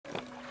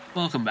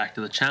Welcome back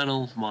to the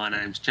channel, my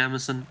name's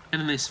Jamison,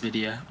 and in this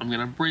video I'm going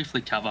to briefly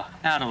cover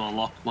how to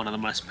unlock one of the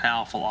most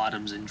powerful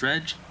items in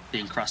Dredge, the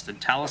Encrusted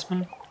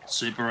Talisman,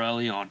 super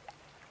early on.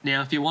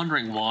 Now if you're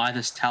wondering why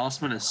this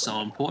talisman is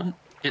so important,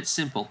 it's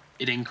simple.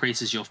 It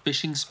increases your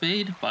fishing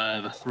speed by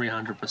over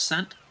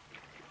 300%,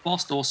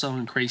 whilst also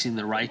increasing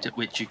the rate at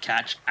which you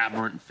catch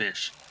aberrant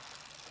fish,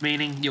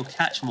 meaning you'll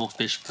catch more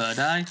fish per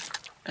day,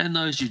 and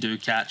those you do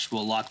catch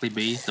will likely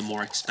be the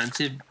more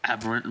expensive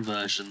aberrant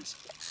versions,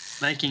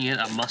 making it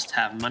a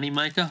must-have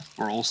moneymaker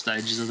for all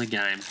stages of the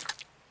game.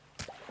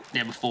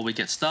 Now before we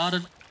get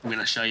started, I'm going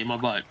to show you my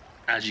boat.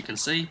 As you can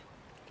see,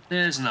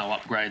 there's no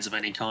upgrades of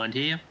any kind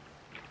here.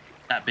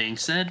 That being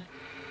said,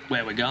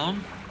 where we're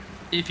going,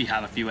 if you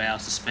have a few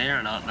hours to spare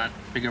and aren't that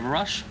big of a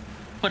rush,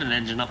 put an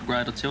engine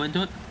upgrade or two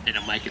into it,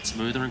 it'll make it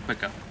smoother and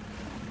quicker.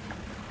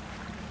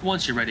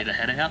 Once you're ready to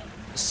head out,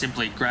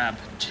 simply grab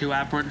 2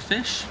 aberrant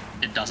fish,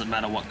 it doesn't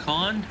matter what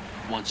kind,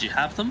 once you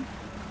have them.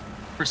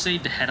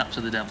 Proceed to head up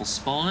to the Devil's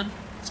Spine,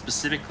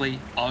 specifically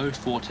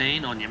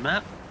O14 on your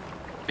map.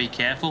 Be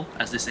careful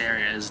as this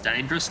area is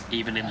dangerous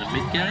even in the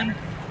mid-game,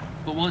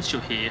 but once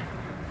you're here,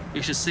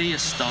 you should see a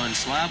stone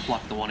slab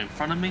like the one in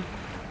front of me.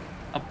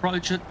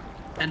 Approach it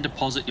and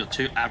deposit your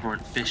 2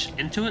 aberrant fish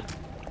into it,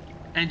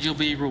 and you'll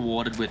be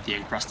rewarded with the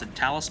Encrusted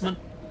Talisman,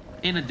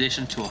 in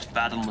addition to a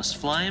fathomless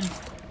flame,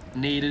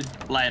 needed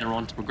later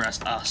on to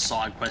progress a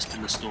side quest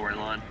in the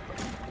storyline.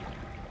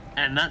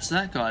 And that's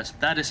that, guys.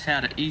 That is how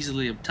to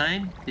easily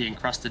obtain the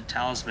Encrusted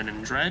Talisman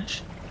in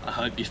Dredge. I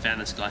hope you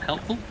found this guide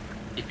helpful.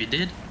 If you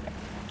did,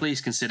 please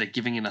consider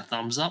giving it a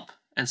thumbs up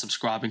and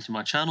subscribing to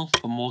my channel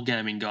for more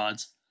gaming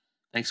guides.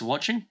 Thanks for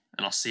watching,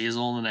 and I'll see you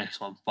all in the next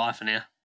one. Bye for now.